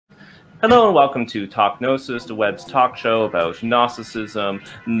Hello and welcome to Talk Gnosis, the web's talk show about Gnosticism,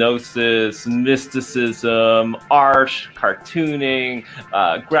 Gnosis, mysticism, art, cartooning,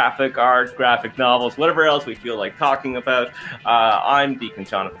 graphic art, graphic novels, whatever else we feel like talking about. I'm Deacon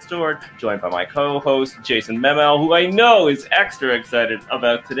Jonathan Stewart, joined by my co-host Jason Memel, who I know is extra excited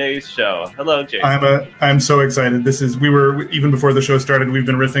about today's show. Hello, Jason. I'm so excited. We were even before the show started, we've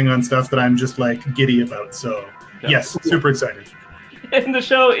been riffing on stuff that I'm just like giddy about. So yes, super excited. And the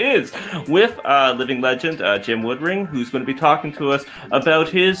show is with living legend Jim Woodring, who's going to be talking to us about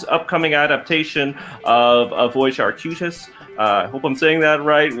his upcoming adaptation of Voyage, Arcturus. I hope I'm saying that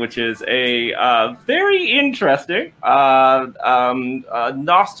right, which is a very interesting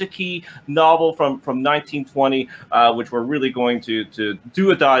Gnostic-y novel from 1920, which we're really going to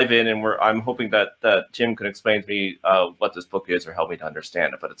do a dive in, and I'm hoping that Jim can explain to me what this book is or help me to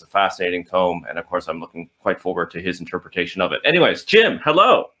understand it. But it's a fascinating tome, and of course I'm looking quite forward to his interpretation of it. Anyways, Jim,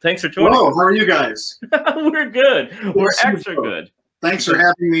 hello. Thanks for joining us. Hello, how are you guys? We're good. We're extra good. Thanks for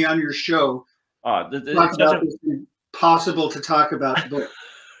having me on your show. Possible to talk about the book.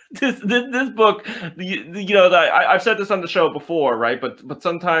 This book, I've said this on the show before, right? But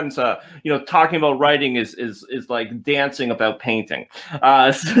sometimes, talking about writing is like dancing about painting.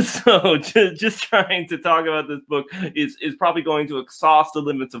 So just trying to talk about this book is probably going to exhaust the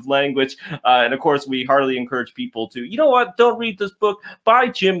limits of language. And of course, we heartily encourage people to, you know what? Don't read this book. Buy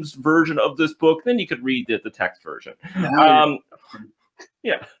Jim's version of this book. Then you could read the text version.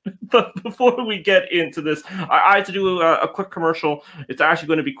 Yeah, but before we get into this, I had to do a quick commercial. It's actually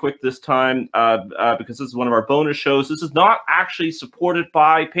going to be quick this time because this is one of our bonus shows. This is not actually supported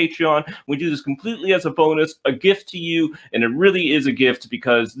by Patreon. We do this completely as a bonus, a gift to you, and it really is a gift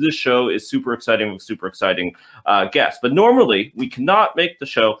because this show is super exciting with super exciting guests. But normally, we cannot make the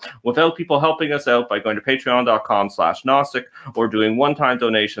show without people helping us out by going to patreon.com/Gnostic or doing one-time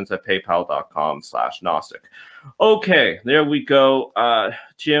donations at paypal.com/Gnostic. Okay, there we go.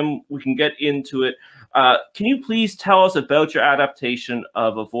 Jim, we can get into it. Can you please tell us about your adaptation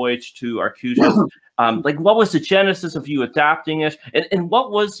of A Voyage to Arcturus? What was the genesis of you adapting it, and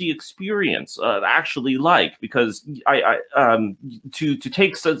what was the experience actually like? Because to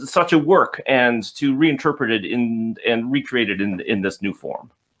take such a work and to reinterpret it and recreate it in this new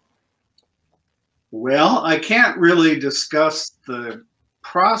form. Well, I can't really discuss the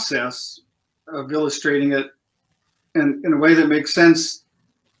process of illustrating it in a way that makes sense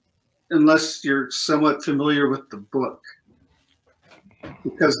unless you're somewhat familiar with the book.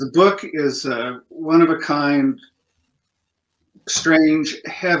 Because the book is a one-of-a-kind, strange,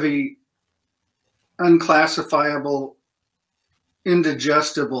 heavy, unclassifiable,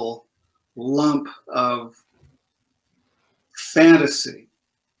 indigestible lump of fantasy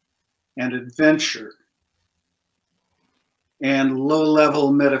and adventure and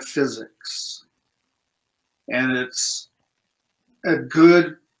low-level metaphysics. And it's a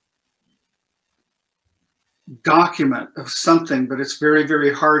good document of something, but it's very,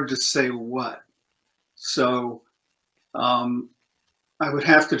 very hard to say what. So I would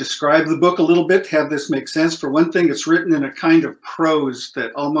have to describe the book a little bit to have this make sense. For one thing, it's written in a kind of prose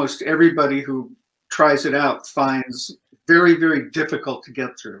that almost everybody who tries it out finds very, very difficult to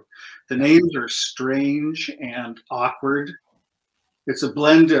get through. The names are strange and awkward. It's a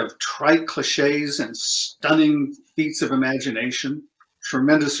blend of trite cliches and stunning feats of imagination,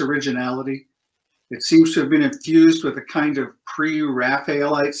 tremendous originality. It seems to have been infused with a kind of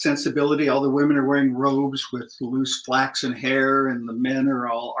pre-Raphaelite sensibility. All the women are wearing robes with loose flaxen hair, and the men are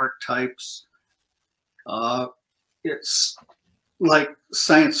all archetypes. It's like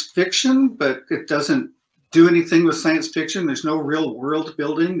science fiction, but it doesn't do anything with science fiction. There's no real world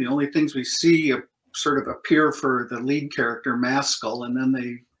building. The only things we see sort of appear for the lead character, Maskell, and then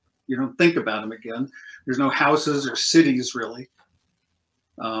you don't think about him again. There's no houses or cities, really.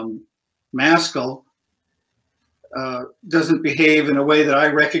 Maskell doesn't behave in a way that I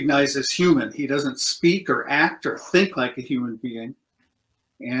recognize as human. He doesn't speak or act or think like a human being.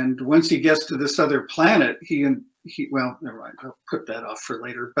 And once he gets to this other planet, well, never mind, I'll put that off for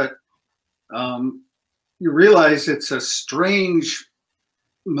later. But you realize it's a strange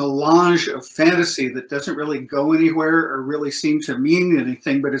melange of fantasy that doesn't really go anywhere or really seem to mean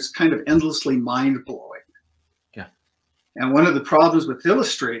anything, but it's kind of endlessly mind-blowing. Yeah. And one of the problems with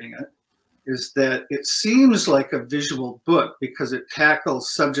illustrating it is that it seems like a visual book because it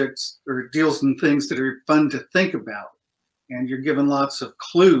tackles subjects or deals in things that are fun to think about. And you're given lots of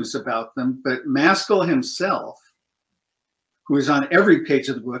clues about them. But Maskell himself, who is on every page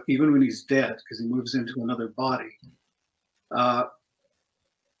of the book, even when he's dead, because he moves into another body,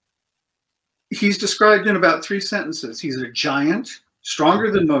 he's described in about 3 sentences. He's a giant.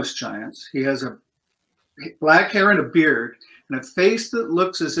 stronger than most giants. He has a black hair and a beard and a face that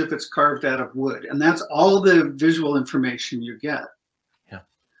looks as if it's carved out of wood. And that's all the visual information you get. Yeah.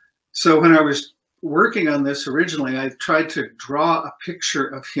 So when I was working on this originally, I tried to draw a picture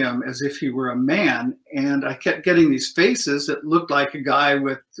of him as if he were a man, and I kept getting these faces that looked like a guy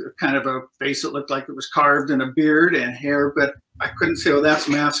with kind of a face that looked like it was carved, and a beard and hair, but I couldn't say, oh, that's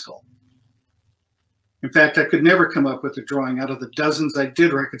Maskell. In fact, I could never come up with a drawing out of the dozens I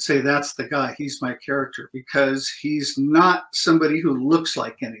did where I could say that's the guy, he's my character, because he's not somebody who looks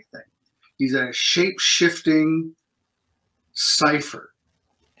like anything. He's a shape-shifting cipher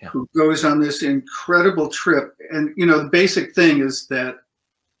who goes on this incredible trip. And, you know, the basic thing is that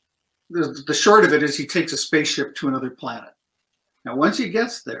the short of it is he takes a spaceship to another planet. Now, once he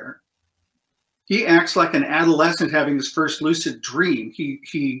gets there, he acts like an adolescent having his first lucid dream.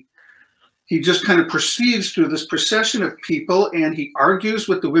 He just kind of proceeds through this procession of people, and he argues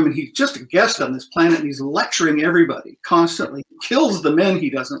with the women. He's just a guest on this planet, and he's lecturing everybody constantly. He kills the men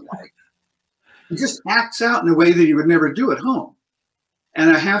he doesn't like. He just acts out in a way that he would never do at home. And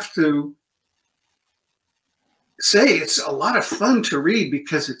I have to say it's a lot of fun to read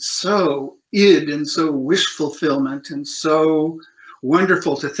because it's so id and so wish fulfillment and so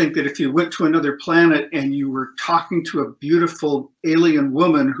wonderful to think that if you went to another planet and you were talking to a beautiful alien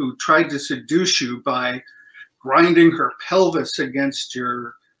woman who tried to seduce you by grinding her pelvis against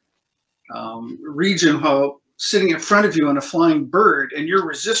your region while sitting in front of you on a flying bird, and you're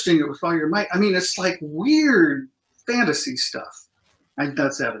resisting it with all your might. I mean, it's like weird fantasy stuff.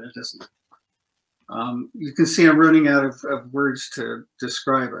 That's evident, isn't it? You can see I'm running out of words to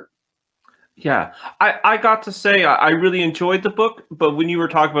describe it. Yeah, I got to say I really enjoyed the book, but when you were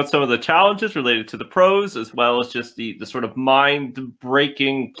talking about some of the challenges related to the prose, as well as just the sort of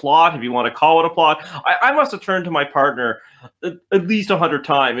mind-breaking plot, if you want to call it a plot, I must have turned to my partner at least 100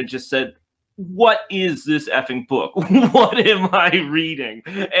 times and just said, what is this effing book? What am I reading?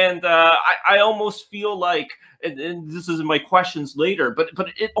 And I almost feel like, and this is in my questions later, but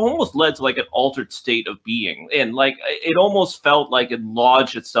it almost led to like an altered state of being. And like, it almost felt like it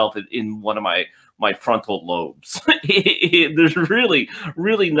lodged itself in one of my frontal lobes. There's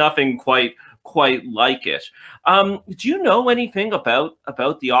really nothing quite like it. Do you know anything about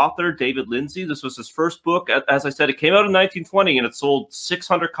the author, David Lindsay? This was his first book. As I said, it came out in 1920 and it sold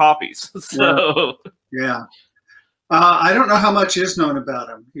 600 copies. So yeah. I don't know how much is known about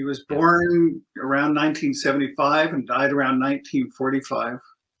him. He was born around 1975 and died around 1945.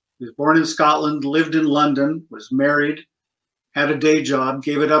 He was born in Scotland, lived in London, was married, had a day job,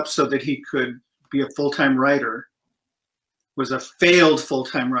 gave it up so that he could be a full-time writer, was a failed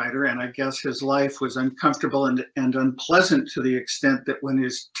full-time writer, and I guess his life was uncomfortable and unpleasant to the extent that when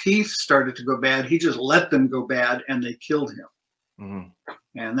his teeth started to go bad, he just let them go bad and they killed him. Mm-hmm.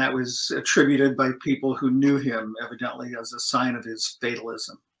 And that was attributed by people who knew him, evidently, as a sign of his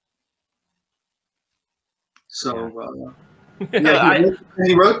fatalism. So,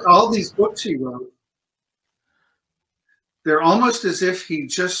 he wrote all these books he wrote. They're almost as if he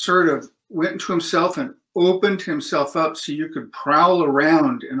just sort of went into himself and opened himself up so you could prowl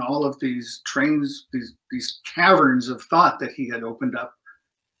around in all of these trains, these caverns of thought that he had opened up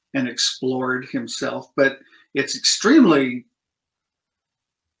and explored himself. But it's extremely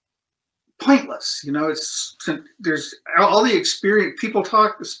pointless. You know, there's all the experience. People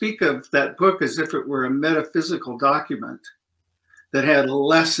speak of that book as if it were a metaphysical document that had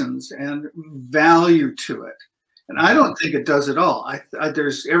lessons and value to it. And I don't think it does at all.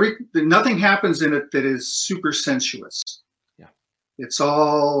 Nothing happens in it that is super sensuous. Yeah, it's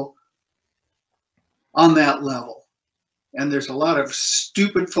all on that level. And there's a lot of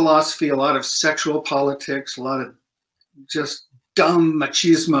stupid philosophy, a lot of sexual politics, a lot of just dumb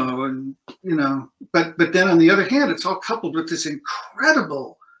machismo, and you know. But then on the other hand, it's all coupled with this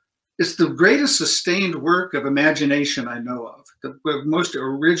incredible. It's the greatest sustained work of imagination I know of. The most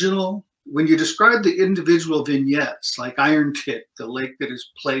original. When you describe the individual vignettes, like Iron Tick, the lake that is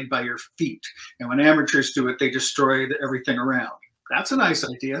played by your feet, and when amateurs do it, they destroy everything around. That's a nice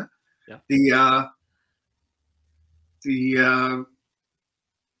idea. Yeah.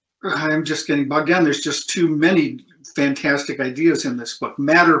 I'm just getting bogged down. There's just too many fantastic ideas in this book.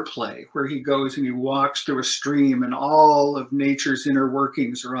 Matter play, where he goes and he walks through a stream, and all of nature's inner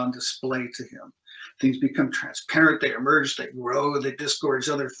workings are on display to him. Things become transparent, they emerge, they grow, they disgorge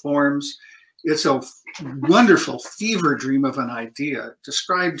other forms. It's a wonderful fever dream of an idea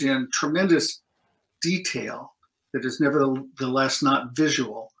described in tremendous detail that is nevertheless not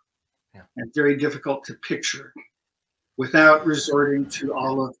visual and very difficult to picture. without resorting to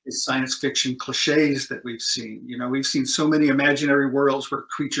all of the science fiction cliches that we've seen. You know, we've seen so many imaginary worlds where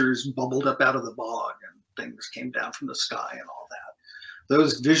creatures bubbled up out of the bog and things came down from the sky and all that.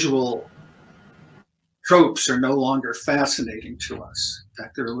 Those visual tropes are no longer fascinating to us. In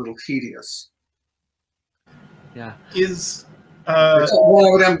fact, they're a little tedious. Yeah.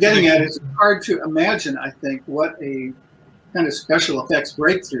 What I'm getting at is it's hard to imagine, I think, what a kind of special effects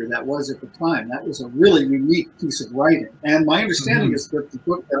breakthrough that was at the time. That was a really unique piece of writing. And my understanding is that the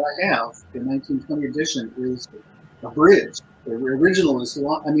book that I have, the 1920 edition, is abridged. The original is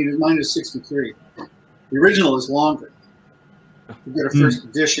long. I mean, mine is 63. The original is longer. You get a first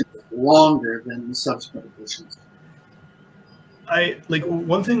edition longer than the subsequent editions.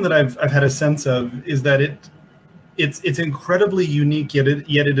 One thing that I've had a sense of is that it's incredibly unique, yet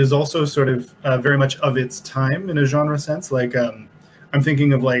it is also sort of very much of its time in a genre sense. Like I'm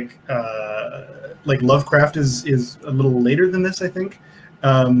thinking of like Lovecraft is a little later than this, I think,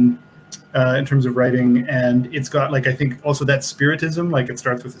 in terms of writing, and it's got like I think also that spiritism, like it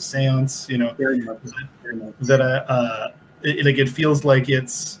starts with a séance, you know, very much. That it feels like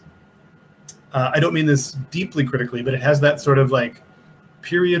it's. I don't mean this deeply critically, but it has that sort of like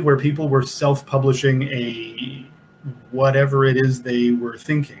period where people were self-publishing a whatever it is they were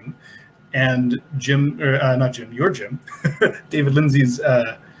thinking, and your Jim, David Lindsay's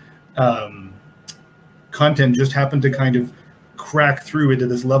content just happened to kind of crack through into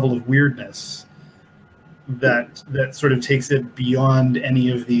this level of weirdness that sort of takes it beyond any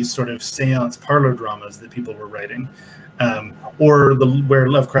of these sort of seance parlor dramas that people were writing, or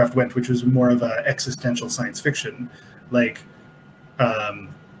where Lovecraft went, which was more of a existential science fiction, like.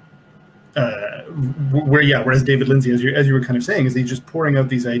 Whereas David Lindsay, as you were kind of saying, is he's just pouring out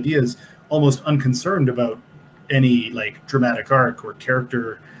these ideas almost unconcerned about any like dramatic arc or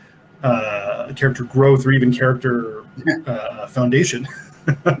character growth or even character foundation.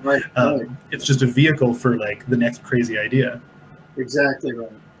 Right. It's just a vehicle for like the next crazy idea. Exactly right.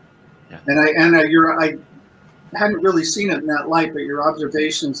 Yeah. And I hadn't really seen it in that light, but your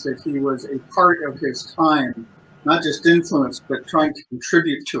observations that he was a part of his time, not just influenced, but trying to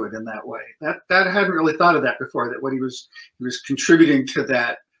contribute to it in that way. That I hadn't really thought of that before. That what he was contributing to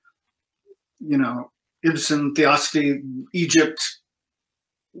that, you know, Ibsen, Theosophy, Egypt,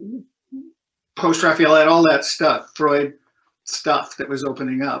 post-Raphaelite, all that stuff, Freud stuff that was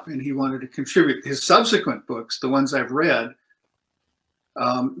opening up, and he wanted to contribute. His subsequent books, the ones I've read,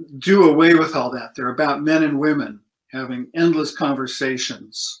 do away with all that. They're about men and women having endless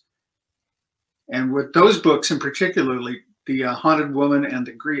conversations. And with those books, in particularly the Haunted Woman and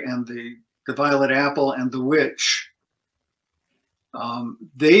the Violet Apple and the Witch,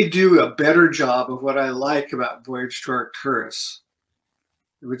 they do a better job of what I like about Voyage to Arcturus,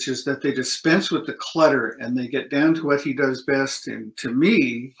 which is that they dispense with the clutter and they get down to what he does best. And to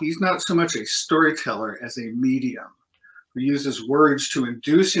me, he's not so much a storyteller as a medium who uses words to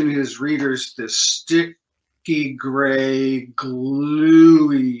induce in his readers this sticky, gray,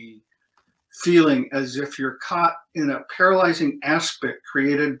 gluey feeling as if you're caught in a paralyzing aspect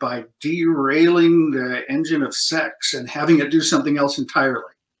created by derailing the engine of sex and having it do something else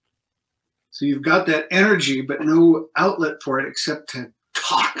entirely. So you've got that energy, but no outlet for it except to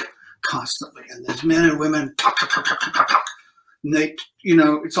talk constantly. And there's men and women talk. And they, you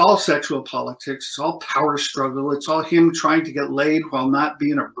know, it's all sexual politics. It's all power struggle. It's all him trying to get laid while not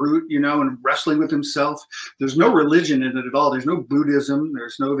being a brute, you know, and wrestling with himself. There's no religion in it at all. There's no Buddhism.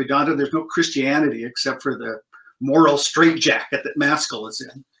 There's no Vedanta. There's no Christianity except for the moral straitjacket that Maskell is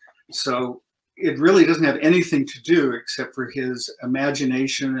in. So it really doesn't have anything to do except for his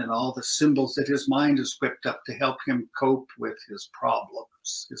imagination and all the symbols that his mind has whipped up to help him cope with his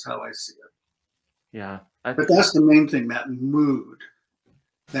problems, is how I see it. Yeah. But that's the main thing, that mood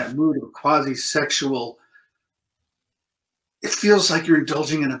of quasi-sexual. It feels like you're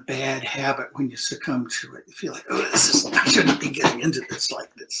indulging in a bad habit when you succumb to it. You feel like, oh, I shouldn't be getting into this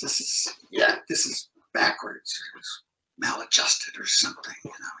like this. This is backwards. It's maladjusted or something, you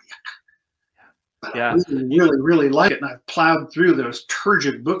know. But I really, really like it. And I've plowed through those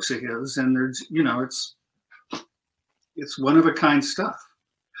turgid books of his, and there's, you know, it's one of a kind stuff.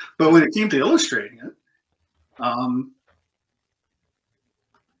 But when it came to illustrating it,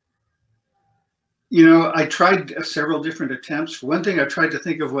 you know, I tried several different attempts. For one thing, I tried to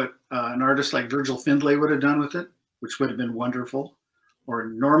think of what an artist like Virgil Findlay would have done with it, which would have been wonderful, or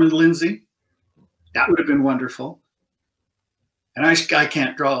Norman Lindsay. That would have been wonderful. And I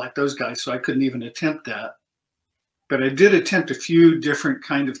can't draw like those guys, so I couldn't even attempt that. But I did attempt a few different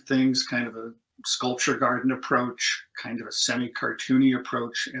kind of things, kind of a sculpture garden approach, kind of a semi-cartoony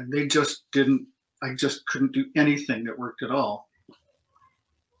approach, and they just didn't I just couldn't do anything that worked at all.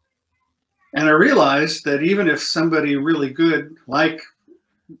 And I realized that even if somebody really good, like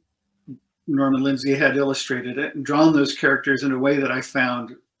Norman Lindsay, had illustrated it and drawn those characters in a way that I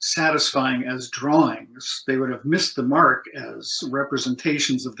found satisfying as drawings, they would have missed the mark as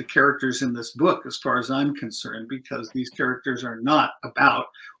representations of the characters in this book, as far as I'm concerned, because these characters are not about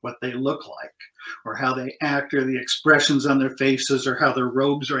what they look like or how they act or the expressions on their faces or how their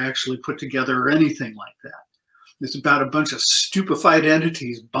robes are actually put together or anything like that. It's about a bunch of stupefied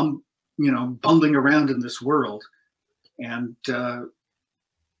entities bumbling around in this world. And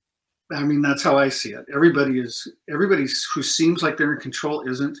I mean, that's how I see it. Everybody who seems like they're in control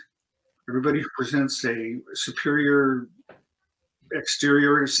isn't. Everybody who presents a superior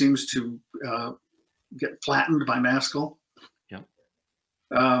exterior seems to get flattened by Maskell. Yeah.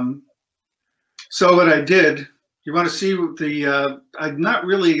 So what I did, you want to see the, I'm not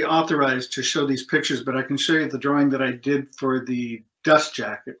really authorized to show these pictures, but I can show you the drawing that I did for the dust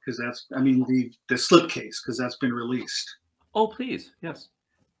jacket, because that's, I mean, the slipcase, because that's been released. Oh, please. Yes.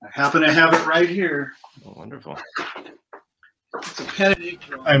 I happen to have it right here. Oh, wonderful. It's a pen and ink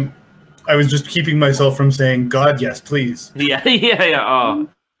drawing. I was just keeping myself from saying, God, yes, please. Yeah, yeah. Oh,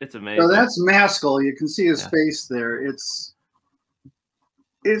 it's amazing. So that's Maskell. You can see his face there. It's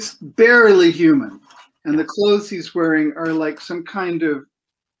barely human. And the clothes he's wearing are like some kind of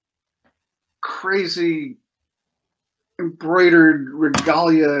crazy embroidered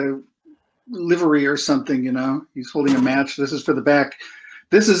regalia livery or something, you know. He's holding a match. This is for the back.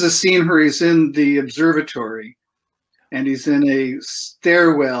 This is a scene where he's in the observatory and he's in a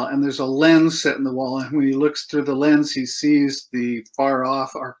stairwell and there's a lens set in the wall. And when he looks through the lens, he sees the far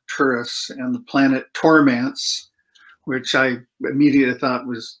off Arcturus and the planet Tormance, which I immediately thought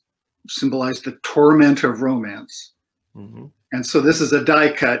symbolized the torment of romance. Mm-hmm. And so this is a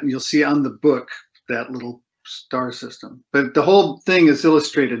die cut, and you'll see on the book that little star system. But the whole thing is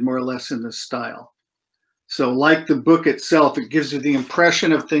illustrated more or less in this style. So like the book itself, it gives you the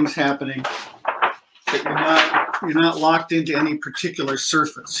impression of things happening, but you're not locked into any particular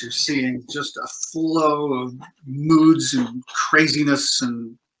surface. You're seeing just a flow of moods and craziness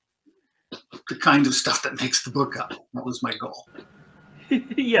and the kind of stuff that makes the book up. That was my goal.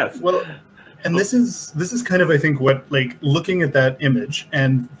 Yes. Well, and this is kind of, I think, what, like, looking at that image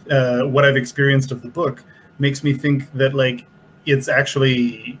and what I've experienced of the book makes me think that, like, it's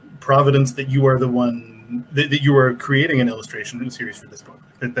actually Providence that you are the one that you are creating an illustration series for this book.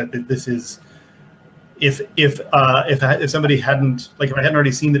 That this is, if somebody hadn't, like, if I hadn't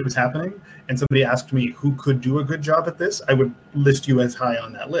already seen that it was happening and somebody asked me who could do a good job at this, I would list you as high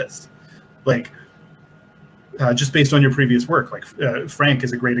on that list. Like, just based on your previous work, like Frank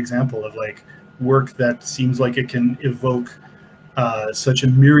is a great example of, like, work that seems like it can evoke such a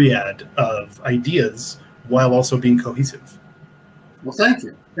myriad of ideas while also being cohesive. Well, thank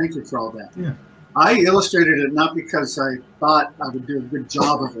you. Thank you for all that. Yeah. I illustrated it not because I thought I would do a good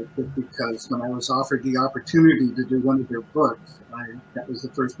job of it, but because when I was offered the opportunity to do one of their books, that was the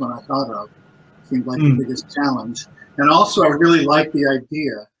first one I thought of. It seemed like the biggest challenge. And also I really liked the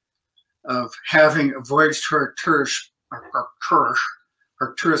idea of having a Voyage to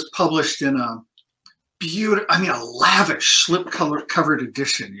Arcturus published in a beautiful, I mean, a lavish slip-covered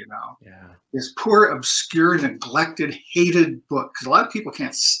edition, you know. Yeah. This poor, obscure, neglected, hated book, because a lot of people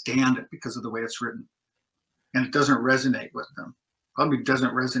can't stand it because of the way it's written. And it doesn't resonate with them. Probably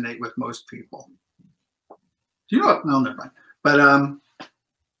doesn't resonate with most people. Do you know what? No, never mind. But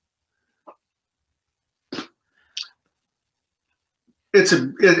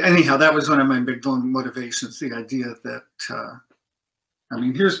anyhow, that was one of my big motivations, the idea that I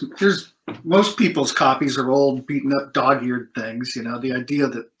mean, here's most people's copies are old, beaten up, dog-eared things, you know. The idea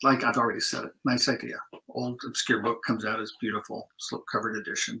that, like I've already said it, nice idea. Old obscure book comes out as beautiful slip-covered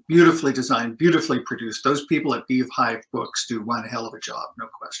edition, beautifully designed, beautifully produced. Those people at Beehive Books do one hell of a job, no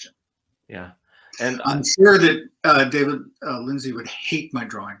question. Yeah, and I'm sure that David Lindsay would hate my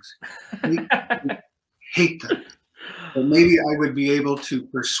drawings, hate them. But maybe I would be able to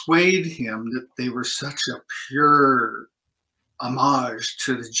persuade him that they were such a pure homage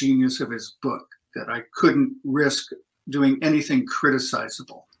to the genius of his book that I couldn't risk doing anything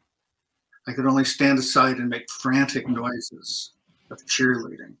criticizable. I could only stand aside and make frantic noises of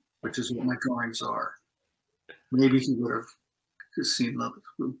cheerleading, which is what my drawings are. Maybe he would have seen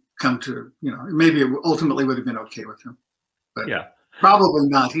come to, you know, maybe it ultimately would have been okay with him. But yeah, probably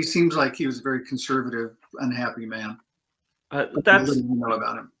not. He seems like he was a very conservative, unhappy man. That's what do you know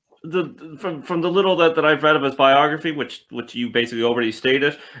about him? from the little that I've read of his biography, which you basically already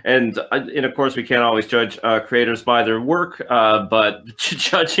stated, and of course we can't always judge creators by their work, but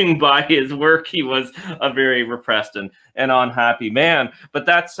judging by his work, he was a very repressed and unhappy man. But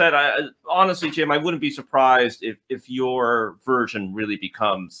that said, honestly, Jim, I wouldn't be surprised if your version really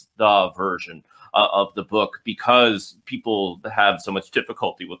becomes the version of the book, because people have so much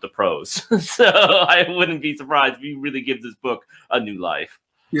difficulty with the prose. So I wouldn't be surprised if you really give this book a new life.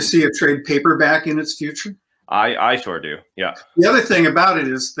 You see a trade paperback in its future? I sure do, yeah. The other thing about it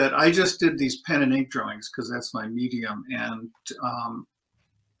is that I just did these pen and ink drawings because that's my medium, and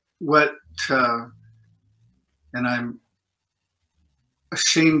and I'm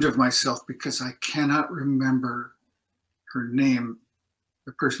ashamed of myself because I cannot remember her name,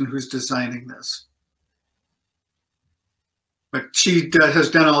 the person who's designing this. But she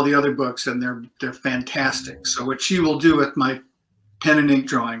has done all the other books, and they're fantastic. So what she will do with my pen and ink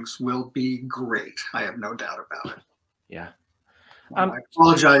drawings will be great. I have no doubt about it. Yeah. I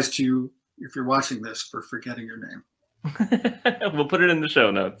apologize to you if you're watching this for forgetting your name. We'll put it in the show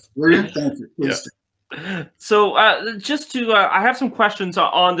notes. Will you? Thank you. Please. Yeah. So just to, I have some questions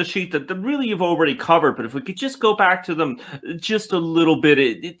on the sheet that really you've already covered, but if we could just go back to them just a little bit,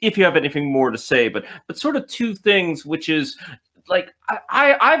 if you have anything more to say, but sort of two things, which is, like,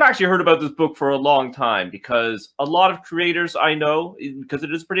 I've actually heard about this book for a long time, because a lot of creators I know, because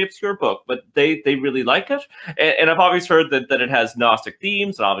it is a pretty obscure book, but they really like it. And I've always heard that it has Gnostic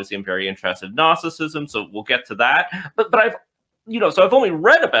themes, and obviously I'm very interested in Gnosticism, so we'll get to that. But I've, so I've only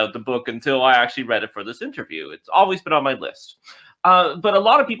read about the book until I actually read it for this interview. It's always been on my list. But a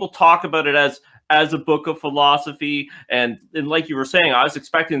lot of people talk about it as a book of philosophy, and like you were saying, I was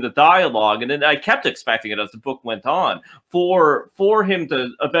expecting the dialogue, and then I kept expecting it as the book went on, for him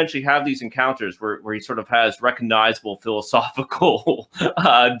to eventually have these encounters where he sort of has recognizable philosophical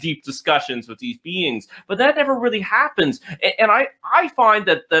deep discussions with these beings, but that never really happens. And I find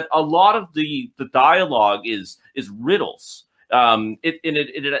that a lot of the dialogue is riddles.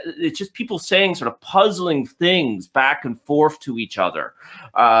 It's just people saying sort of puzzling things back and forth to each other.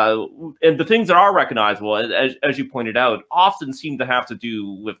 And the things that are recognizable, as you pointed out, often seem to have to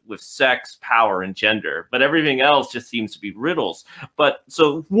do with sex, power, and gender. But everything else just seems to be riddles. But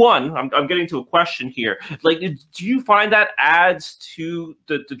so one, I'm getting to a question here. Like, do you find that adds to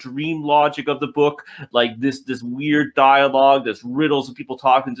the dream logic of the book? Like this weird dialogue, this riddles of people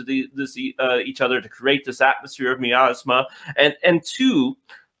talking to each other to create this atmosphere of miasma? And two,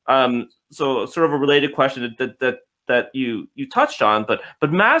 so sort of a related question that you touched on,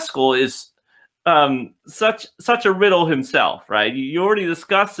 but Maskell is such a riddle himself, right? You already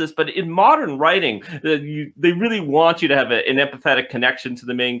discussed this, but in modern writing, they really want you to have an empathetic connection to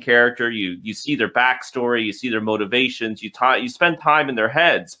the main character. You see their backstory, you see their motivations, you spend time in their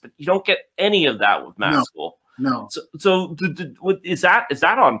heads, but you don't get any of that with Maskell. No. So is that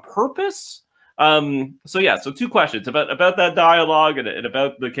on purpose? So two questions about that dialogue and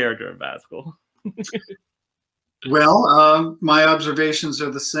about the character of Maskell. Well, my observations are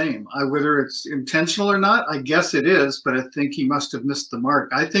the same. Whether it's intentional or not, I guess it is, but I think he must have missed the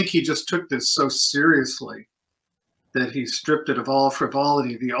mark. I think he just took this so seriously that he stripped it of all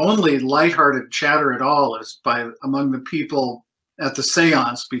frivolity. The only lighthearted chatter at all is among the people at the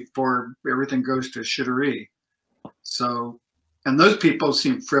seance before everything goes to shittery. So, and those people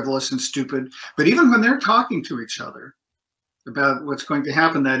seem frivolous and stupid. But even when they're talking to each other about what's going to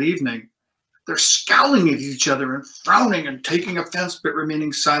happen that evening, they're scowling at each other and frowning and taking offense, but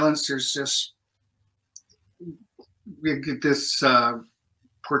remaining silent. There's this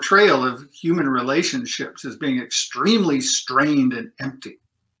portrayal of human relationships as being extremely strained and empty.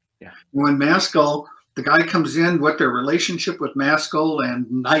 Yeah. When Maskell, the guy comes in, what their relationship with Maskell and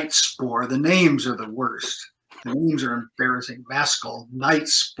Nightspore, the names are the worst. The names are embarrassing. Maskell,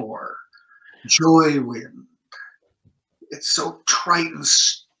 Nightspore, Joywind. It's so trite and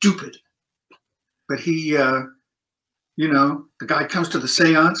stupid. But he, the guy comes to the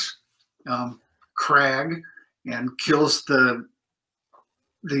seance, Crag, and kills the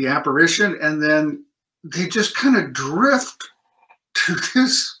apparition, and then they just kind of drift to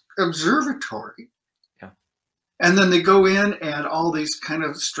this observatory. Yeah. And then they go in, and all these kind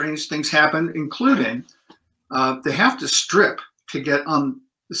of strange things happen, including they have to strip to get on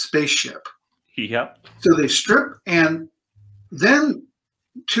the spaceship. Yep. So they strip, and then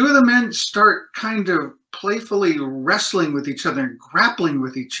two of the men start kind of playfully wrestling with each other and grappling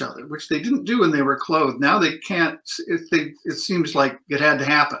with each other, which they didn't do when they were clothed. Now they can't. It seems like it had to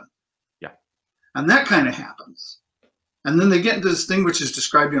happen. Yeah. And that kind of happens. And then they get into this thing which is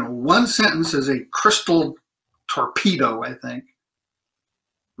described in one sentence as a crystal torpedo, I think,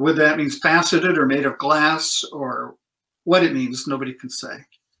 Whether that means faceted or made of glass or what it means, nobody can say.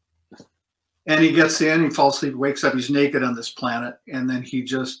 And he gets in, he falls asleep, wakes up, he's naked on this planet, and then he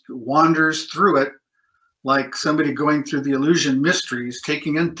just wanders through it like somebody going through the illusion mysteries,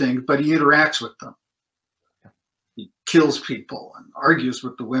 taking in things, but he interacts with them. He kills people and argues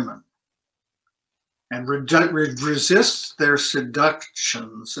with the women and resists their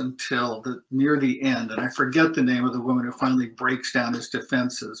seductions until near the end. And I forget the name of the woman who finally breaks down his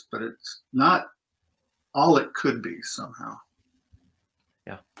defenses, but it's not all it could be somehow.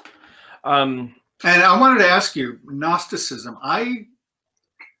 Yeah. And I wanted to ask you, Gnosticism, I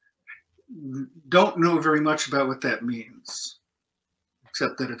don't know very much about what that means,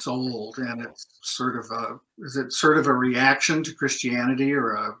 except that it's old and it's sort of is it sort of a reaction to Christianity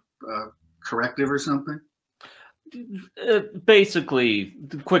or a corrective or something? Basically,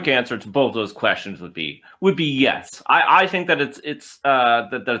 the quick answer to both those questions would be yes. I think that it's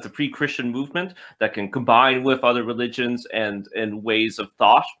that it's a pre-Christian movement that can combine with other religions and ways of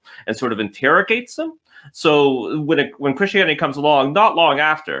thought and sort of interrogates them. So when Christianity comes along, not long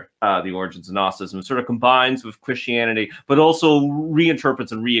after the origins of Gnosticism, it sort of combines with Christianity, but also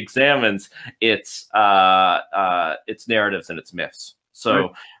reinterprets and re-examines its narratives and its myths. So.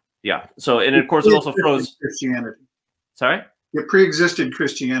 Right. Yeah. So, and of course, it also throws Christianity. Sorry. It pre-existed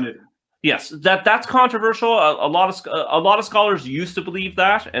Christianity. Yes, that's controversial. A lot of scholars used to believe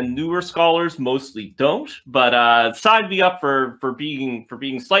that, and newer scholars mostly don't. But sign me up for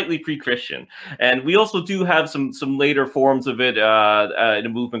being slightly pre-Christian. And we also do have some later forms of it in a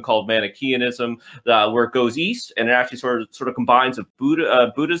movement called Manichaeanism, where it goes east and it actually sort of combines with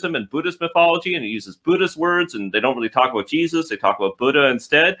Buddhism and Buddhist mythology, and it uses Buddhist words, and they don't really talk about Jesus; they talk about Buddha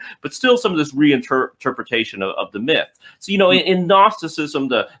instead. But still, some of this reinterpretation of the myth. So in Gnosticism,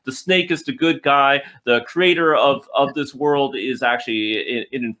 the snake is the good guy. The creator of this world is actually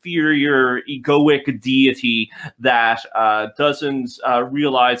an inferior, egoic deity that doesn't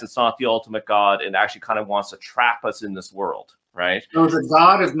realize it's not the ultimate God and actually kind of wants to trap us in this world, right? So the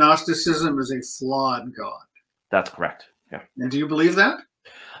God of Gnosticism is a flawed God. That's correct. Yeah. And do you believe that?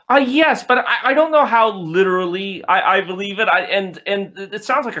 Yes, but I don't know how literally I believe it. And it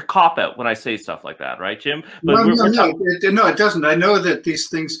sounds like a cop-out when I say stuff like that, right, Jim? But no, it doesn't. I know that these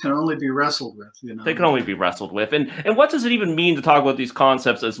things can only be wrestled with. They can only be wrestled with. And what does it even mean to talk about these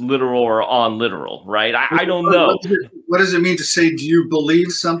concepts as literal or on-literal, right? I don't know. What does it mean to say, do you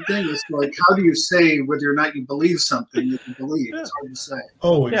believe something? It's like, how do you say whether or not you believe something that you believe? It's hard to say.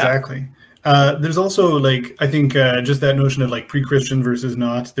 Oh, exactly. Yeah. There's also, like, I think just that notion of like pre-Christian versus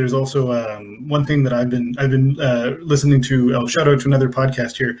not. There's also one thing that I've been listening to. I'll shout out to another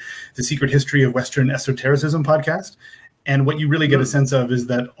podcast here, the Secret History of Western Esotericism podcast. And what you really get a sense of is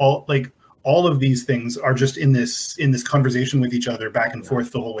that all of these things are just in this conversation with each other back and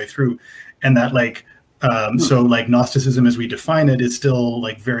forth the whole way through, and that so Gnosticism as we define it is still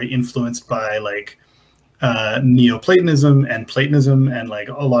like very influenced by like Neoplatonism and Platonism and like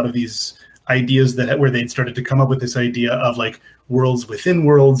a lot of these ideas where they'd started to come up with this idea of like worlds within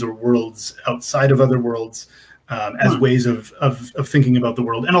worlds or worlds outside of other worlds as ways of thinking about the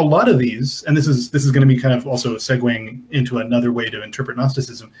world. And a lot of these, and this is going to be kind of also segueing into another way to interpret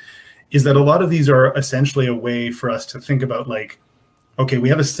Gnosticism, is that a lot of these are essentially a way for us to think about like, okay, we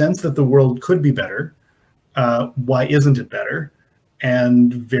have a sense that the world could be better. Why isn't it better?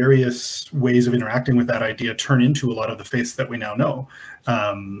 And various ways of interacting with that idea turn into a lot of the faiths that we now know.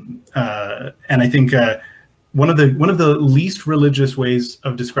 And I think one of the least religious ways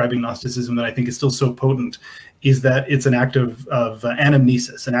of describing Gnosticism that I think is still so potent is that it's an act of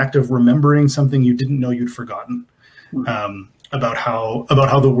anamnesis, an act of remembering something you didn't know you'd forgotten, about how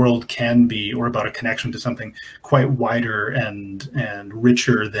the world can be, or about a connection to something quite wider and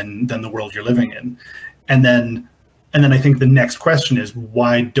richer than the world you're living in. And then I think the next question is,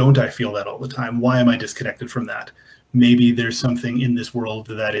 why don't I feel that all the time? Why am I disconnected from that? Maybe there's something in this world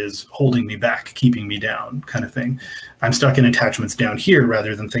that is holding me back, keeping me down, kind of thing. I'm stuck in attachments down here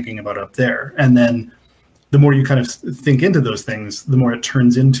rather than thinking about up there. And then the more you kind of think into those things, the more it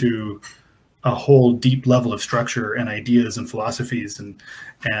turns into a whole deep level of structure and ideas and philosophies and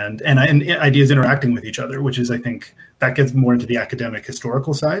ideas interacting with each other, which is, I think, that gets more into the academic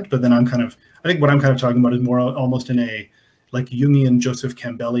historical side. But then I think what I'm kind of talking about is more almost in a like Jungian, Joseph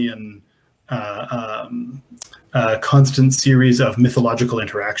Campbellian constant series of mythological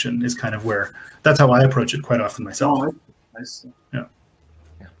interaction is kind of where, that's how I approach it quite often myself. Oh, I see. Yeah.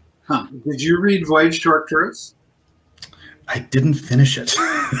 Huh. Did you read Voyage to Arcturus? I didn't finish it.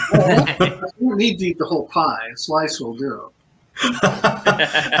 You don't need to eat the whole pie. A slice will do.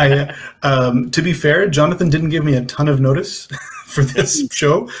 To be fair, Jonathan didn't give me a ton of notice for this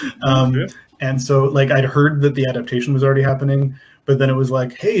show. And so, like, I'd heard that the adaptation was already happening, but then it was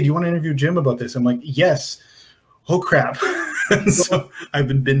like, hey, do you want to interview Jim about this? I'm like, yes. Oh, crap. So I've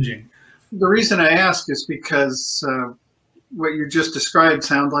been binging. The reason I ask is because what you just described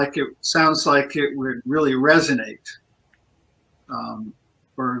sounds like it would really resonate,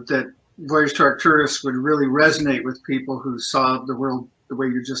 or that Voyage to Arcturus would really resonate with people who saw the world the way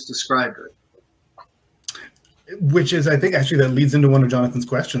you just described it. Which is, I think, actually that leads into one of Jonathan's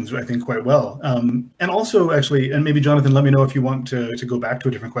questions, I think, quite well. And also, actually, and maybe Jonathan, let me know if you want to go back to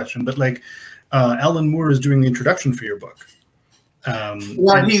a different question, but like Alan Moore is doing the introduction for your book.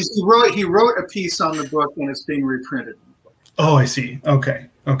 Well, he wrote a piece on the book and it's being reprinted. Oh, I see. Okay.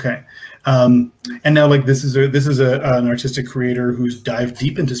 And now, like, this is an artistic creator who's dived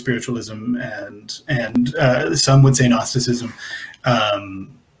deep into spiritualism and some would say Gnosticism,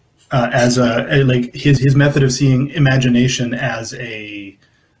 as like his method of seeing imagination as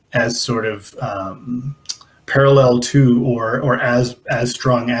sort of parallel to or as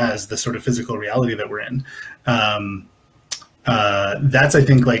strong as the sort of physical reality that we're in. That's, I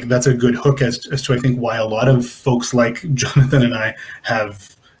think, like, that's a good hook as to I think why a lot of folks like Jonathan and I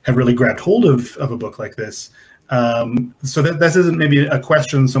have really grabbed hold of a book like this. So that this isn't maybe a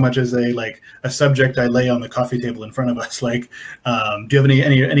question so much as a subject I lay on the coffee table in front of us. Like, do you have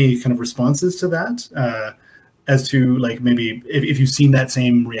any kind of responses to that, as to, like, maybe if you've seen that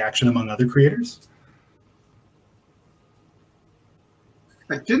same reaction among other creators?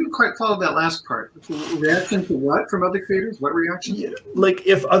 I didn't quite follow that last part. Reaction to what from other creators? What reaction? Yeah, like,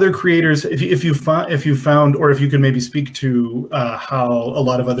 if other creators, if you found, or if you could maybe speak to how a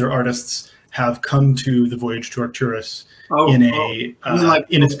lot of other artists have come to the Voyage to Arcturus in a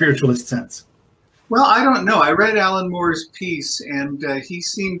spiritualist sense. Well, I don't know. I read Alan Moore's piece, and he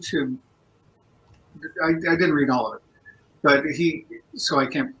seemed to. I didn't read all of it, but so I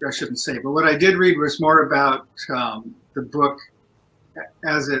shouldn't say. But what I did read was more about the book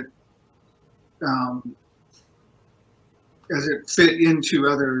as it fit into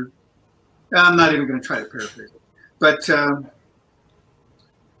other. I'm not even going to try to paraphrase it, but.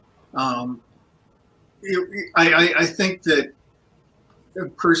 I think that a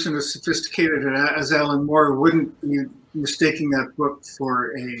person as sophisticated as Alan Moore wouldn't be mistaking that book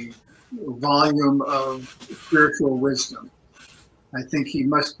for a volume of spiritual wisdom. I think he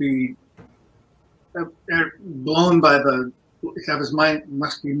must be blown by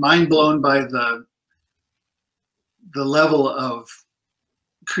must be mind blown by the level of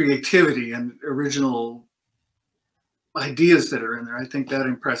creativity and original ideas that are in there. I think that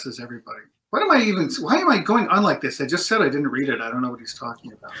impresses everybody. Why am I going on like this? I just said I didn't read it. I don't know what he's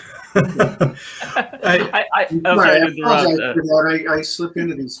talking about. I slip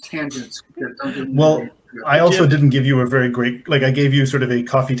into these tangents. Well, I also didn't give you a very great, like, I gave you sort of a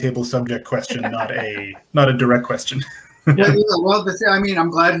coffee table subject question, not a direct question. Yeah, well,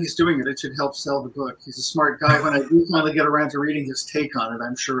 I'm glad he's doing it. It should help sell the book. He's a smart guy. When I do finally get around to reading his take on it,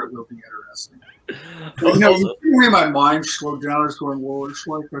 I'm sure it will be interesting. You can hear my mind slow down. It's going, well, it's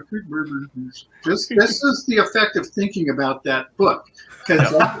like I think maybe this is the effect of thinking about that book,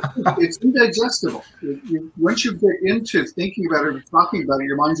 because it's indigestible. Once you get into thinking about it and talking about it,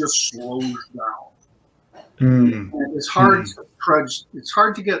 your mind just slows down. And it's hard to trudge. It's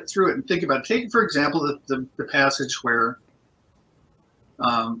hard to get through it and think about it. Take, for example, the passage where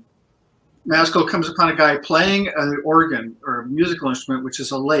Maskell comes upon a guy playing an organ or a musical instrument, which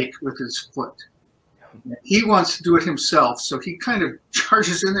is a lake, with his foot. He wants to do it himself, so he kind of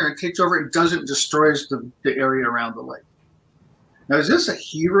charges in there and takes over and does it and destroys the area around the lake. Now, is this a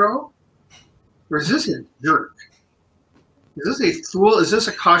hero, or is this a jerk? Is this a fool? Is this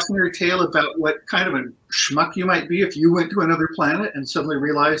a cautionary tale about what kind of a schmuck you might be if you went to another planet and suddenly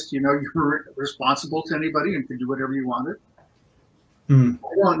realized, you weren't responsible to anybody and could do whatever you wanted? I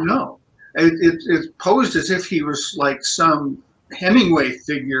don't know. It's posed as if he was like some Hemingway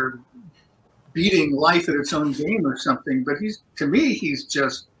figure beating life at its own game or something, but to me he's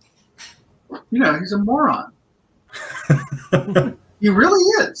just, he's a moron. He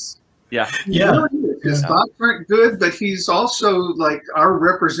really is. Yeah. He really is. His thoughts aren't good, but he's also like our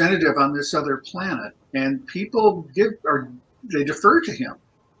representative on this other planet, and people they defer to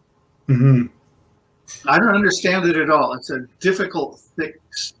him. I don't understand it at all. It's a difficult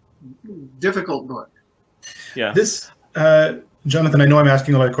book. Yeah. This Jonathan, I know I'm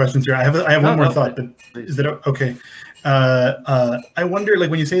asking a lot of questions here. I have one more thought, but is that okay? I wonder,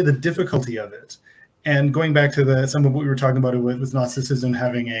 like, when you say the difficulty of it, And going back to some of what we were talking about with Gnosticism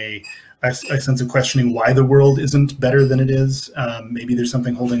having a sense of questioning why the world isn't better than it is. Maybe there's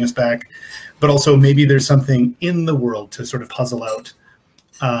something holding us back, but also maybe there's something in the world to sort of puzzle out.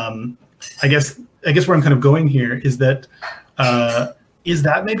 I guess where I'm kind of going here is that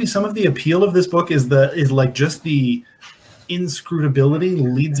maybe some of the appeal of this book is like just the inscrutability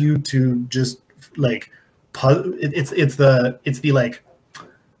leads you to just like it's the like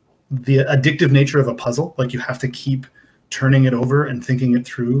the addictive nature of a puzzle. Like you have to keep turning it over and thinking it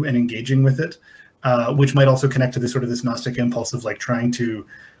through and engaging with it, which might also connect to this sort of this Gnostic impulse of like trying to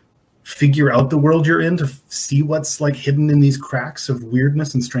figure out the world you're in, to see what's like hidden in these cracks of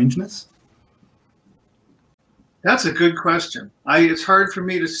weirdness and strangeness. That's a good question. It's hard for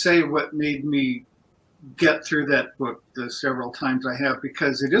me to say what made me get through that book the several times I have,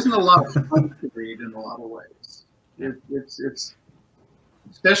 because it isn't a lot of fun to read in a lot of ways. It's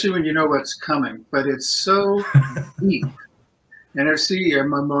especially when you know what's coming, but it's so deep. And I see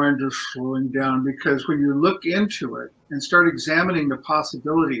my mind is slowing down, because when you look into it and start examining the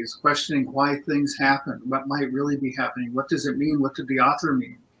possibilities, questioning why things happen, what might really be happening, what does it mean, what did the author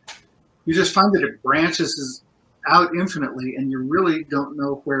mean, you just find that it branches out infinitely, and you really don't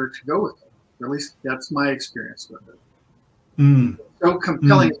know where to go with it. At least that's my experience with it. Mm. So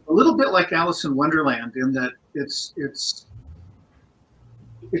compelling. It's a little bit like Alice in Wonderland in that it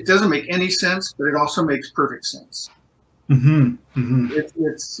doesn't make any sense, but it also makes perfect sense. Mm-hmm. Mm-hmm.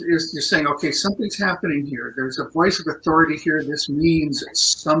 It's you're saying, okay, something's happening here. There's a voice of authority here. This means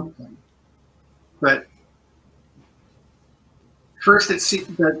something. But first,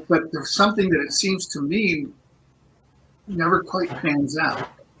 but there's something that it seems to mean never quite pans out.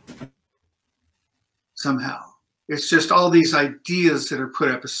 Somehow, it's just all these ideas that are put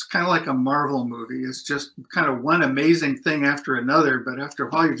up. It's kind of like a Marvel movie. It's just kind of one amazing thing after another. But after a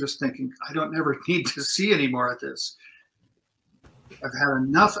while, you're just thinking, I don't ever need to see any more of this. I've had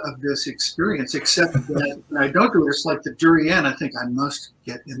enough of this experience, except that when I don't do it, it's like the jury end. I think I must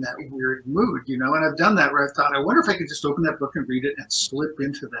get in that weird mood, you know, and I've done that where I thought, I wonder if I could just open that book and read it and slip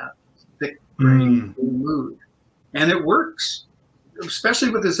into that thick mood. And it works,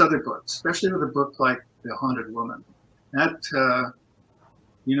 especially with his other books, especially with a book like The Haunted Woman. That,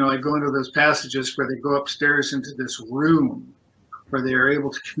 you know, I go into those passages where they go upstairs into this room where they are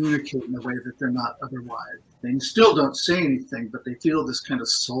able to communicate in a way that they're not otherwise. They still don't say anything, but they feel this kind of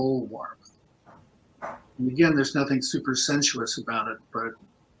soul warmth. And again, there's nothing super sensuous about it, but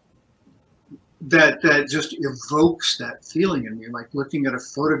that just evokes that feeling in me, like looking at a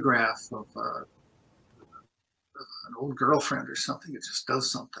photograph of an old girlfriend or something. It just does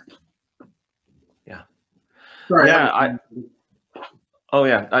something. Yeah. Sorry, yeah,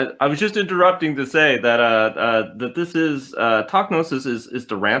 I was just interrupting to say that that this is Talk Gnosis is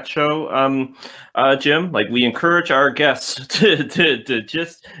the rant show, Jim. Like, we encourage our guests to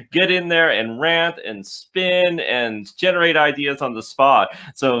just get in there and rant and spin and generate ideas on the spot.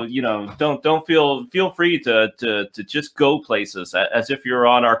 So, you know, don't feel free to just go places as if you're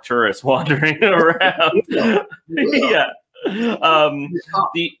on Arcturus wandering around. Yeah.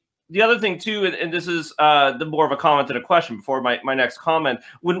 The other thing too, and this is the more of a comment than a question before my next comment,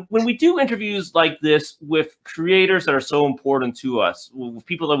 when we do interviews like this with creators that are so important to us, with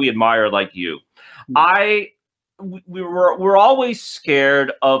people that we admire like you, we're always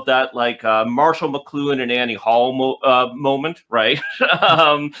scared of that, like Marshall McLuhan and Annie Hall moment, right?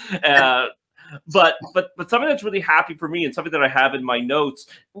 But something that's really happy for me, and something that I have in my notes,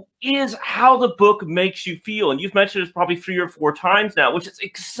 is how the book makes you feel. And you've mentioned it probably 3 or 4 times now, which is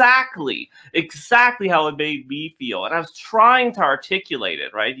exactly how it made me feel. And I was trying to articulate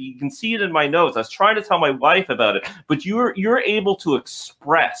it, right? You can see it in my notes. I was trying to tell my wife about it, but you're able to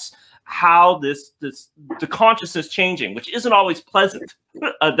express how the consciousness changing, which isn't always pleasant,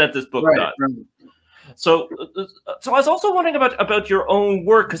 that this book does. Right. So I was also wondering about your own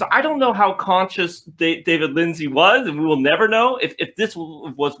work, because I don't know how conscious David Lindsay was, and we will never know if this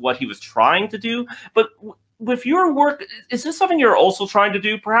was what he was trying to do. But with your work, is this something you're also trying to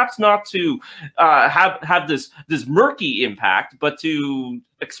do? Perhaps not to have this murky impact, but to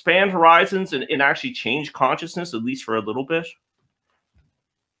expand horizons and actually change consciousness, at least for a little bit?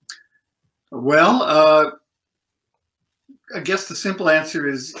 Well, I guess the simple answer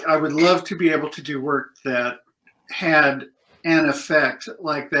is I would love to be able to do work that had an effect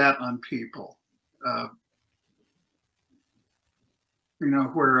like that on people. You know,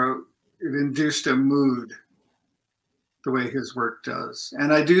 where it induced a mood the way his work does.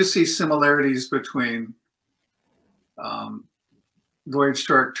 And I do see similarities between Voyage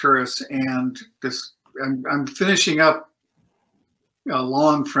to Arcturus and this. I'm finishing up a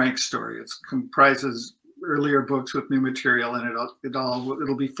long Frank story. It comprises earlier books with new material, and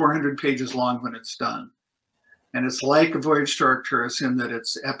it'll be 400 pages long when it's done. And it's like A Voyage to Arcturus in that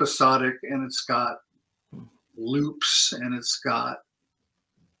it's episodic, and it's got loops, and it's got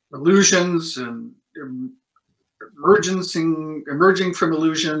illusions and emerging from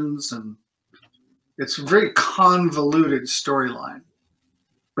illusions, and it's a very convoluted storyline.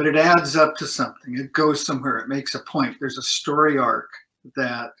 But it adds up to something. It goes somewhere. It makes a point. There's a story arc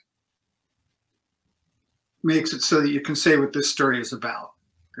that makes it so that you can say what this story is about.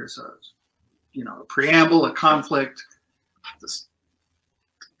 There's a preamble, a conflict,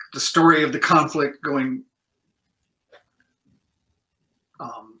 the story of the conflict going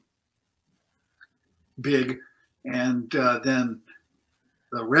big, and then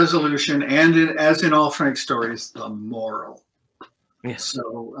the resolution, and as in all Frank stories, the moral. Yeah.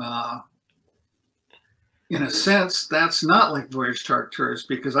 So, in a sense, that's not like Voyage to Arcturus,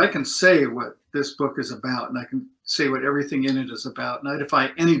 because I can say what this book is about, and I can say what everything in it is about, and I defy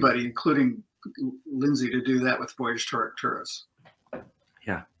anybody, including Lindsay, to do that with Voyage to Arcturus.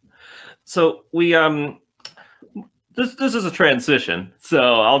 Yeah. So we this is a transition,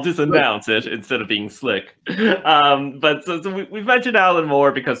 so I'll just announce it instead of being slick. But so we've mentioned Alan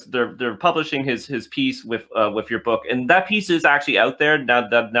Moore because they're publishing his piece with your book, and that piece is actually out there now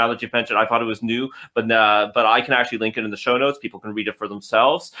that you've mentioned. I thought it was new, but I can actually link it in the show notes. People can read it for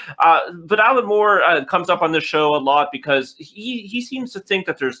themselves. But Alan Moore comes up on this show a lot because he seems to think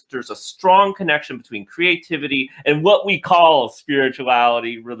that there's a strong connection between creativity and what we call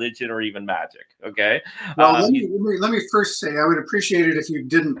spirituality, religion, or even magic. Okay. Well, let me first say, I would appreciate it if you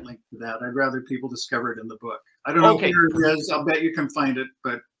didn't link to that. I'd rather people discover it in the book. I don't know where it is. I'll bet you can find it,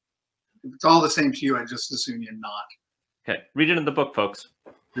 but if it's all the same to you, I just assume you're not. Okay, read it in the book, folks.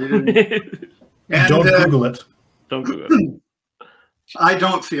 And don't Google it. Don't Google it. I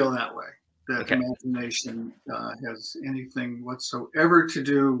don't feel that way, that imagination has anything whatsoever to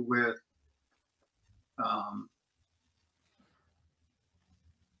do with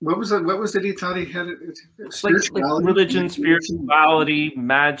what was it he thought he had? Like religion, spirituality,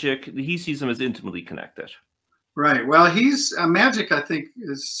 magic. He sees them as intimately connected. Right. Well, magic, I think,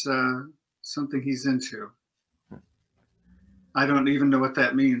 is something he's into. I don't even know what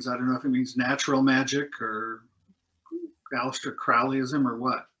that means. I don't know if it means natural magic or Aleister Crowleyism or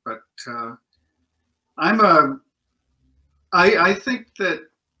what. But I think that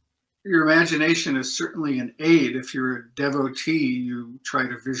your imagination is certainly an aid. If you're a devotee, you try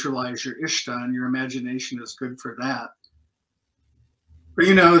to visualize your Ishta, and your imagination is good for that. But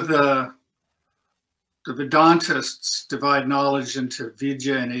the Vedantists divide knowledge into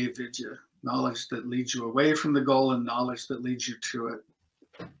vidya and avidya, knowledge that leads you away from the goal and knowledge that leads you to it.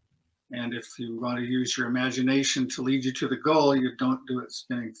 And if you want to use your imagination to lead you to the goal, you don't do it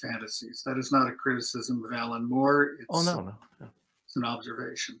spinning fantasies. That is not a criticism of Alan Moore. It's an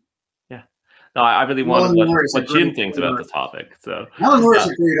observation. No, I really want to know what Jim thinks about the topic. So Alan Moore is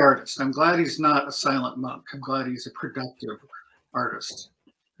a great artist. I'm glad he's not a silent monk. I'm glad he's a productive artist.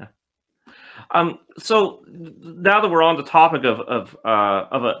 So now that we're on the topic of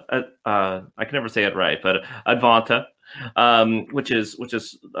I can never say it right, but Advanta, which is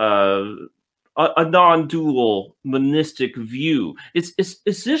a non-dual monistic view. Is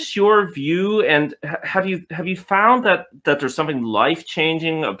this your view? And have you found that there's something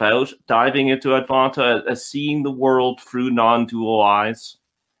life-changing about diving into Advanta, as seeing the world through non-dual eyes?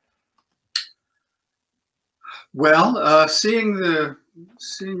 Well, seeing the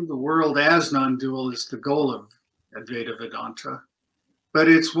world as non-dual is the goal of Advaita Vedanta. But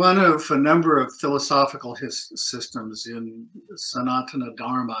it's one of a number of philosophical systems in Sanatana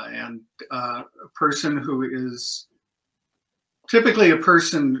Dharma, and a person who is typically a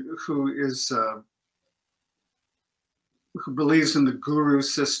person who believes in the guru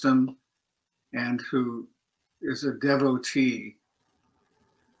system and who is a devotee.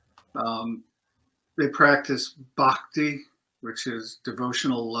 They practice bhakti, which is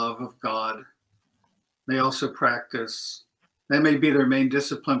devotional love of God. They also practice, that may be their main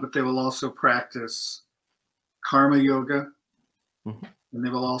discipline, but they will also practice karma yoga. Mm-hmm. And they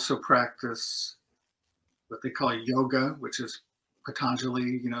will also practice what they call yoga, which is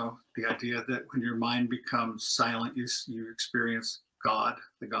Patanjali, the idea that when your mind becomes silent, you experience God,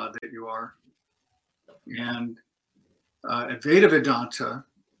 the God that you are. And Advaita Vedanta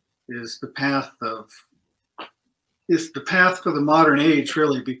is the path for the modern age,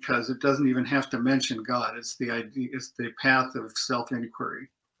 really, because it doesn't even have to mention God. It's the path of self-inquiry,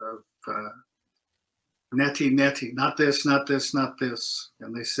 of neti, not this, not this, not this.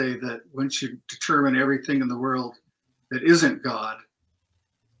 And they say that once you determine everything in the world that isn't God,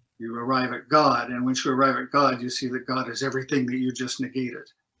 you arrive at God. And once you arrive at God, you see that God is everything that you just negated.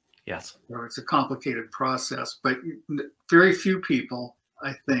 Yes. So it's a complicated process, but very few people,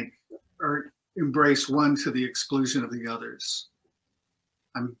 I think, embrace one to the exclusion of the others.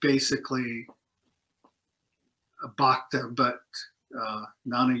 I'm basically a bhakta, but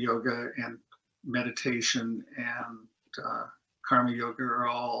Jnana yoga and meditation and karma yoga are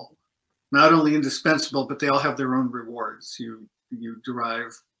all not only indispensable, but they all have their own rewards. You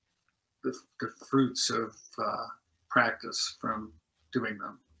derive the fruits of practice from doing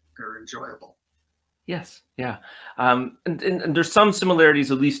them. They're enjoyable. Yes, yeah, and there's some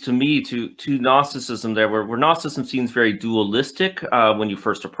similarities, at least to me, to Gnosticism there, where Gnosticism seems very dualistic when you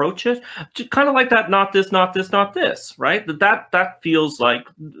first approach it, kind of like that, not this, not this, not this, right? That feels like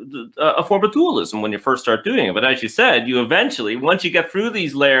a form of dualism when you first start doing it. But as you said, you eventually, once you get through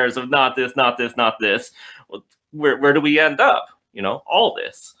these layers of not this, not this, not this, where do we end up? You know, all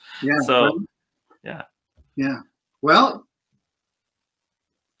this. Yeah. So, right? yeah. Yeah. Well,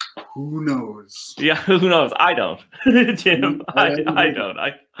 who knows? Yeah, who knows? I don't, Jim. I don't.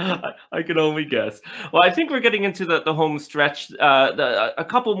 I can only guess. Well, I think we're getting into the home stretch. A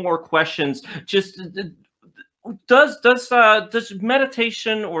couple more questions. Just does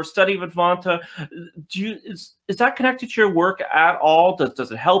meditation or study of Advaita, is that connected to your work at all? Does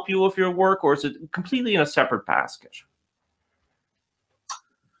it help you with your work, or is it completely in a separate basket?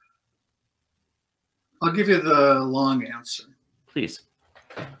 I'll give you the long answer. Please.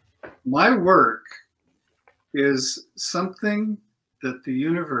 My work is something that the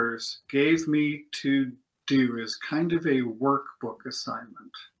universe gave me to do as kind of a workbook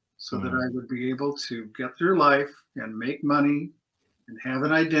assignment so that I would be able to get through life and make money and have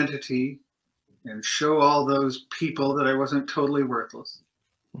an identity and show all those people that I wasn't totally worthless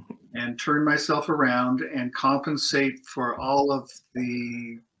and turn myself around and compensate for all of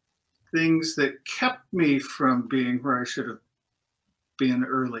the things that kept me from being where I should have been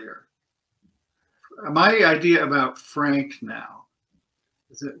earlier. My idea about Frank now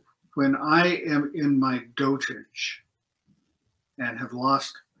is that when I am in my dotage and have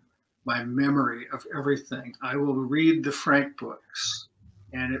lost my memory of everything, I will read the Frank books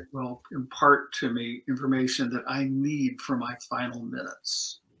and it will impart to me information that I need for my final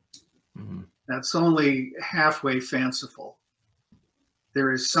minutes. Mm-hmm. That's only halfway fanciful.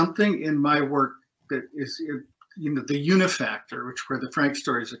 There is something in my work that is, you know, the unifactor, where the Frank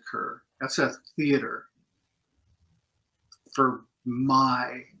stories occur. That's a theater for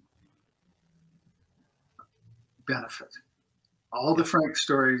my benefit. All the Frank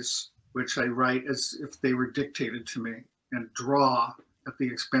stories, which I write as if they were dictated to me and draw at the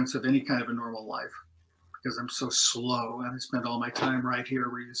expense of any kind of a normal life, because I'm so slow and I spend all my time right here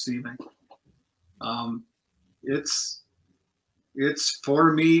where you see me. It's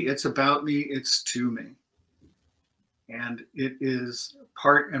for me, it's about me, it's to me. And it is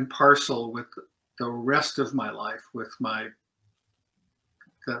part and parcel with the rest of my life, with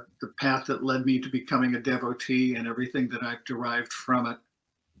the path that led me to becoming a devotee and everything that I've derived from it.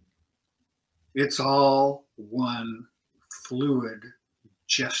 It's all one fluid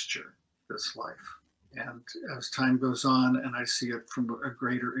gesture, this life. And as time goes on and I see it from a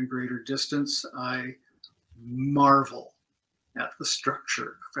greater and greater distance, I marvel at the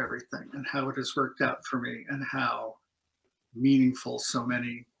structure of everything and how it has worked out for me and how meaningful so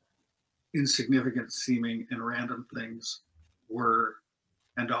many insignificant seeming and random things were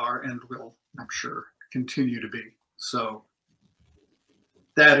and are and will, I'm sure, continue to be. So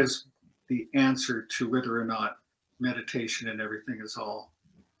that is the answer to whether or not meditation and everything is all.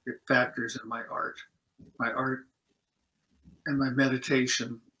 It factors in my art. My art and my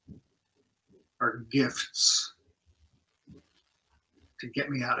meditation are gifts to get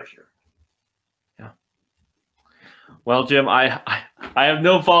me out of here. Yeah. Well, Jim, I have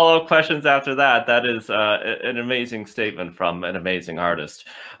no follow-up questions after that. That is an amazing statement from an amazing artist.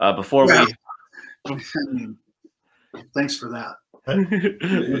 Thanks for that.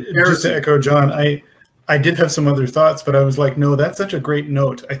 Just to echo John, I did have some other thoughts, but I was like, no, that's such a great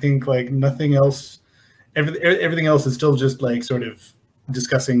note. I think like nothing else, everything else is still just like sort of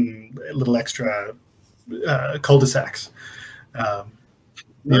discussing little extra cul-de-sacs.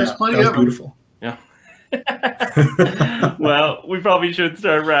 There's plenty that was of beautiful. Yeah. Well, we probably should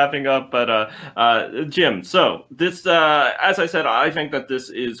start wrapping up, but Jim, so this, as I said, I think that this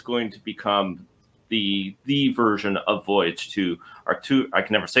is going to become the version of Voyage to Arcturus. I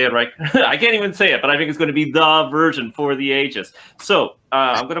can never say it right. I can't even say it, but I think it's going to be the version for the ages. So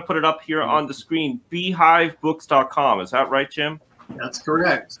I'm going to put it up here on the screen, beehivebooks.com. Is that right, Jim? That's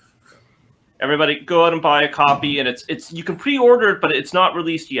correct. everybody go out and buy a copy, and it's you can pre-order it, but it's not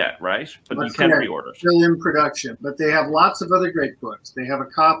released yet, right? But you can pre-order it. Still in production, but they have lots of other great books. They have a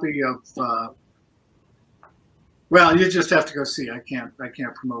copy of. Well, you just have to go see. I can't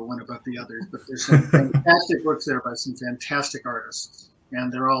promote one about the others, but there's some fantastic books there by some fantastic artists,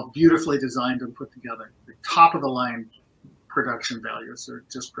 and they're all beautifully designed and put together. The top of the line production values are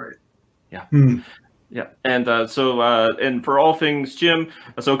just great. Yeah. Yeah, and and for all things Jim,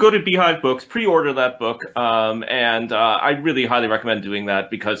 so go to Beehive Books, pre-order that book, and I really highly recommend doing that,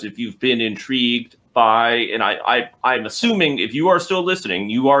 because if you've been intrigued by, and I'm assuming if you are still listening,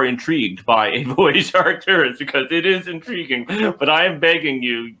 you are intrigued by A Voyage to Arcturus, because it is intriguing, but I am begging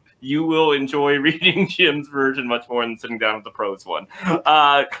you, you will enjoy reading Jim's version much more than sitting down with the prose one.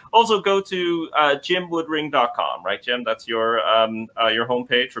 Also, go to jimwoodring.com, right, Jim? That's your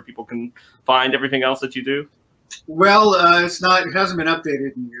homepage where people can find everything else that you do? Well, it's not. It hasn't been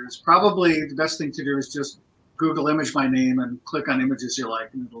updated in years. Probably the best thing to do is just Google image my name and click on images you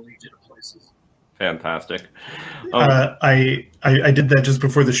like, and it'll lead you to places. Fantastic. I did that just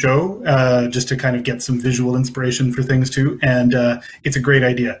before the show, just to kind of get some visual inspiration for things too, and it's a great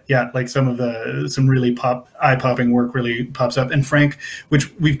idea. Yeah, like some really eye-popping work really pops up. And Frank,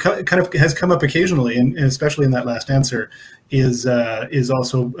 which we've kind of has come up occasionally, and especially in that last answer, is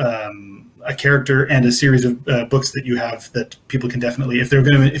also a character and a series of books that you have that people can definitely, if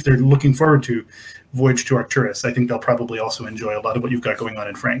they're looking forward to Voyage to Arcturus, I think they'll probably also enjoy a lot of what you've got going on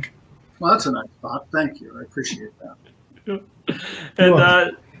in Frank. Well, that's a nice thought. Thank you. I appreciate that.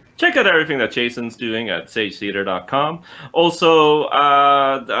 And check out everything that Jason's doing at sagetheater.com. Also,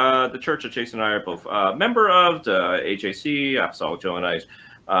 the church that Jason and I are both member of, the AJC, Apostolic Johannite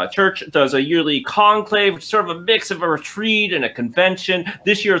Church, does a yearly conclave, which is sort of a mix of a retreat and a convention.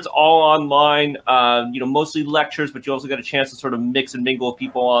 This year it's all online, mostly lectures, but you also get a chance to sort of mix and mingle with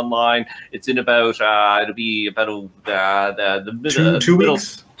people online. It's in about, it'll be about the 2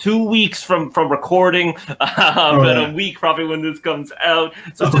 weeks? 2 weeks from recording, but a week probably when this comes out.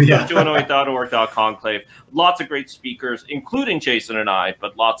 So just go to johannite.org.conclave. Lots of great speakers, including Jason and I,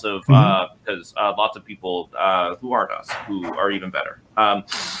 but lots of lots of people who aren't us, who are even better. And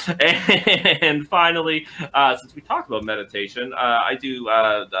finally, since we talked about meditation, I do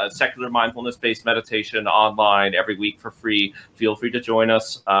secular mindfulness-based meditation online every week for free. Feel free to join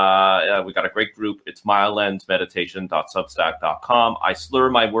us. We got a great group. It's mileandmeditation.substack.com. I slur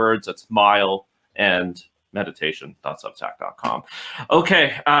my words. It's mile and meditation.substack.com.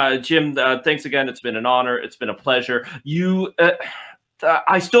 Okay, Jim, thanks again. It's been an honor. It's been a pleasure.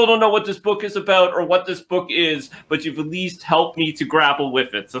 I still don't know what this book is about or what this book is, but you've at least helped me to grapple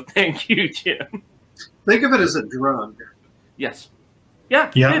with it. So thank you, Jim. Think of it as a drug. Yes.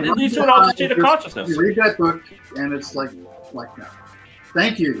 Yeah. It leads to an altered state of consciousness. You read that book, and it's like that.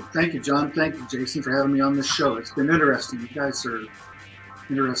 Thank you, John. Thank you, Jason, for having me on this show. It's been interesting. You guys are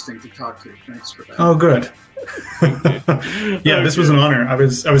interesting to talk to. Thanks for that. Oh, good. Yeah, this was an honor. I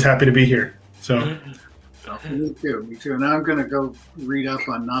was happy to be here. So. Me too. Now I'm going to go read up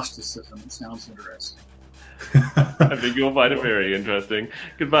on Gnosticism. It sounds interesting. I think you'll find it very interesting.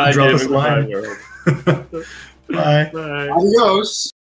 Goodbye, Drop Jim. us a line. Goodbye, world. Bye. Bye. Adios.